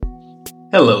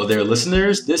Hello there,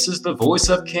 listeners. This is the voice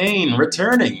of Cain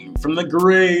returning from the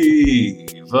grave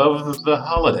of the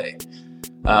holiday.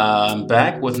 I'm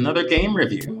back with another game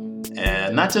review.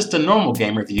 And not just a normal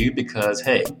game review because,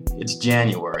 hey, it's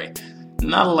January.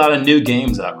 Not a lot of new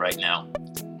games out right now.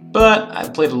 But I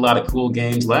played a lot of cool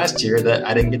games last year that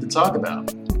I didn't get to talk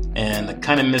about. And I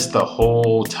kind of missed the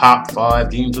whole top 5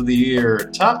 games of the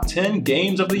year, top 10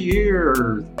 games of the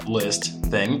year list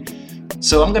thing.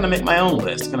 So I'm going to make my own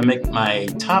list. I'm going to make my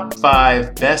top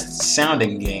 5 best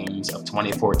sounding games of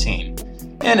 2014.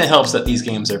 And it helps that these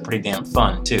games are pretty damn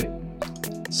fun too.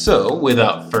 So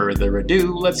without further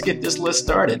ado, let's get this list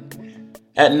started.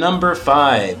 At number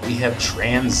 5, we have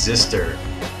Transistor.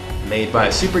 Made by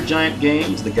Supergiant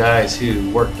Games, the guys who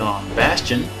worked on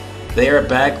Bastion. They are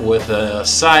back with a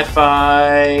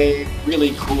sci-fi,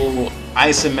 really cool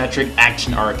isometric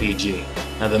action RPG.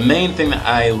 Now the main thing that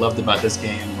I loved about this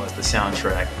game was the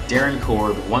soundtrack. Darren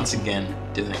Korb once again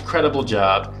did an incredible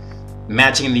job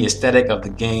matching the aesthetic of the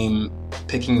game,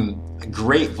 picking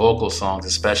great vocal songs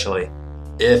especially.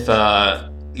 If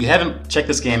you haven't checked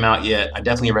this game out yet, I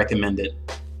definitely recommend it.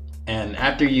 And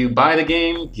after you buy the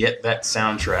game, get that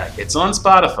soundtrack. It's on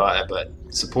Spotify, but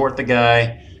support the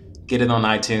guy, get it on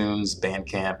iTunes,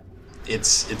 Bandcamp.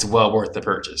 It's well worth the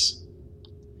purchase.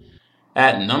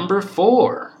 At number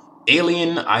 4,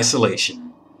 Alien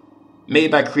Isolation. Made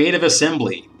by Creative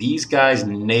Assembly, these guys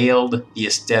nailed the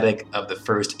aesthetic of the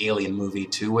first Alien movie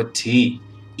to a T.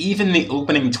 Even the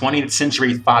opening 20th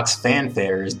Century Fox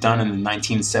fanfare is done in the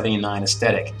 1979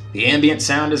 aesthetic. The ambient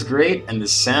sound is great, and the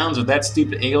sounds of that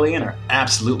stupid alien are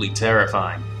absolutely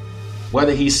terrifying.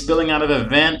 Whether he's spilling out of a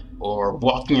vent or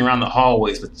walking around the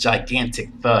hallways with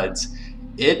gigantic thuds,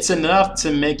 it's enough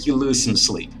to make you lose some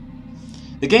sleep.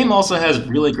 The game also has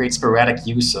really great sporadic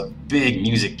use of big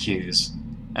music cues.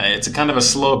 It's a kind of a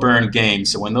slow burn game,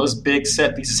 so when those big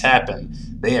set pieces happen,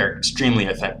 they are extremely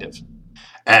effective.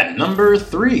 At number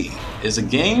 3 is a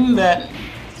game that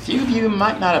few of you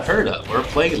might not have heard of or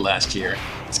played last year.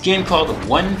 It's a game called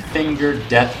One Finger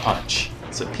Death Punch.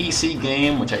 It's a PC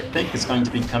game which I think is going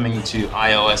to be coming to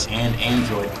iOS and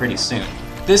Android pretty soon.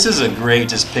 This is a great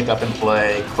just pick up and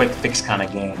play, quick fix kind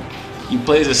of game. You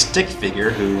play as a stick figure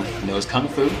who knows Kung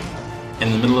Fu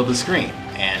in the middle of the screen,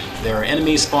 and there are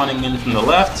enemies spawning in from the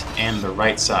left and the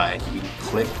right side. You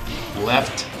click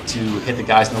left to hit the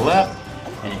guys on the left,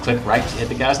 and you click right to hit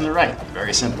the guys on the right.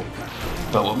 Very simple.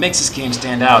 But what makes this game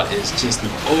stand out is just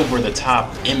the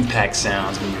over-the-top impact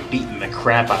sounds when you're beating the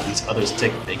crap out of these other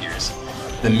stick figures.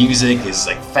 The music is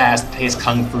like fast-paced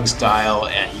Kung Fu style,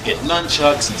 and you get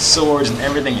nunchucks and swords, and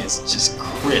everything is just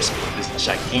crisp with this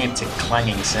gigantic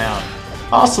clanging sound.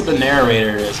 Also, the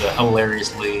narrator is a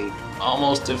hilariously,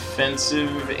 almost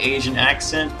offensive Asian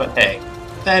accent, but hey,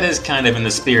 that is kind of in the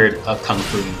spirit of Kung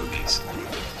Fu movies.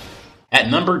 At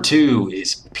number 2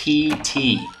 is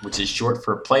PT, which is short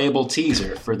for Playable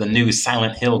Teaser for the new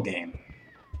Silent Hill game.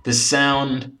 The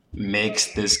sound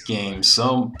makes this game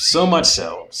so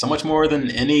much more than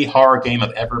any horror game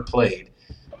I've ever played,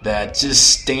 that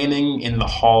just standing in the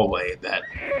hallway,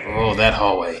 that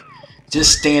hallway,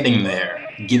 just standing there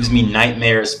gives me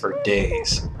nightmares for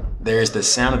days. There's the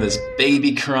sound of this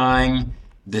baby crying,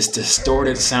 this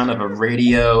distorted sound of a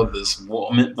radio, this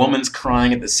woman's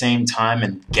crying at the same time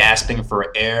and gasping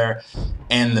for air,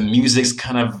 and the music's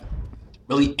kind of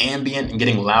really ambient and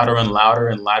getting louder and louder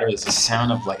and louder. There's the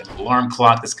sound of like an alarm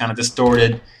clock that's kind of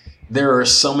distorted. There are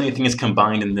so many things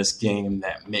combined in this game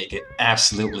that make it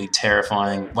absolutely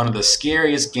terrifying. One of the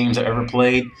scariest games I've ever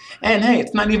played. And hey,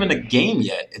 it's not even a game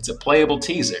yet. It's a playable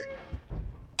teaser.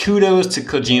 Kudos to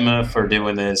Kojima for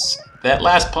doing this. That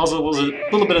last puzzle was a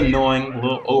little bit annoying, a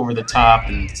little over the top,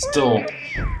 and still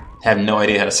have no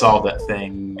idea how to solve that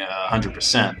thing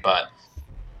 100%, but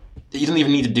you don't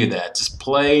even need to do that. Just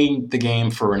play the game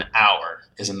for an hour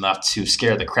is enough to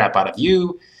scare the crap out of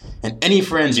you and any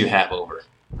friends you have over.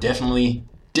 Definitely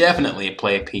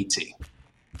play PT.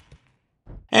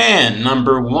 And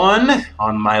number 1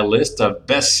 on my list of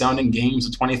best sounding games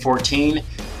of 2014,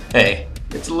 hey,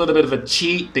 it's a little bit of a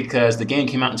cheat because the game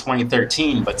came out in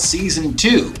 2013, but Season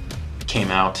 2 came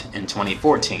out in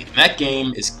 2014. That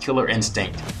game is Killer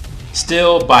Instinct.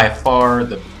 Still by far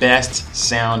the best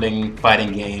sounding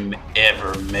fighting game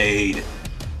ever made.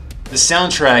 The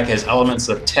soundtrack has elements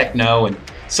of techno and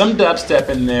some dubstep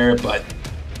in there, but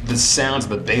the sounds of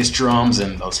the bass drums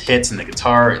and those hits and the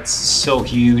guitar, it's so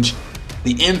huge.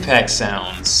 The impact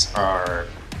sounds are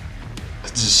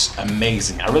just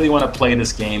amazing. I really want to play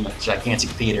this game at gigantic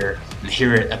theater and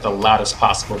hear it at the loudest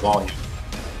possible volume.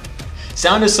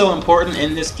 Sound is so important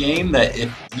in this game that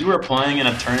if you were playing in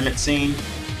a tournament scene,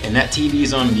 and that TV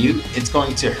is on mute, it's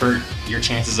going to hurt your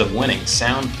chances of winning.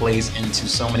 Sound plays into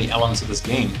so many elements of this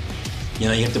game. You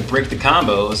know, you have to break the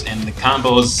combos, and the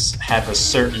combos have a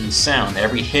certain sound.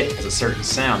 Every hit has a certain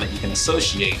sound that you can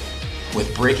associate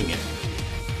with breaking it.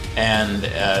 And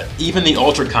even the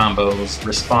ultra combos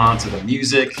respond to the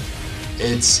music.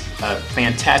 It's a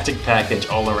fantastic package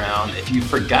all around. If you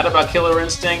forgot about Killer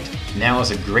Instinct, now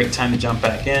is a great time to jump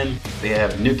back in. They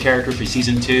have new characters for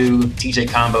Season 2, TJ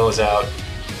Combo is out,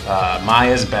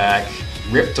 Maya's back,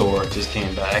 Riptor just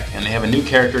came back, and they have a new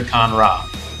character, Con Ra.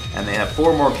 And they have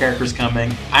 4 more characters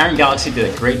coming. Iron Galaxy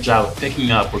did a great job of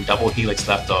picking up where Double Helix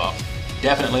left off.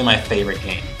 Definitely my favorite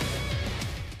game.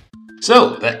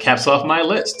 So, that caps off my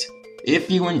list.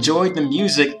 If you enjoyed the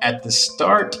music at the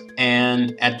start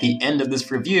and at the end of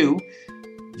this review,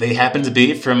 they happen to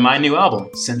be from my new album,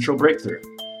 Central Breakthrough.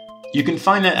 You can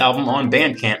find that album on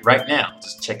Bandcamp right now.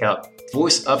 Just check out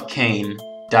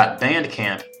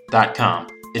voiceofkane.bandcamp.com.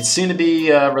 It's soon to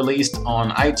be released on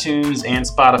iTunes and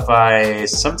Spotify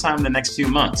sometime in the next few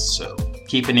months, so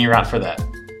keep an ear out for that.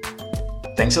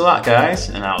 Thanks a lot, guys,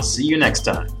 and I'll see you next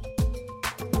time.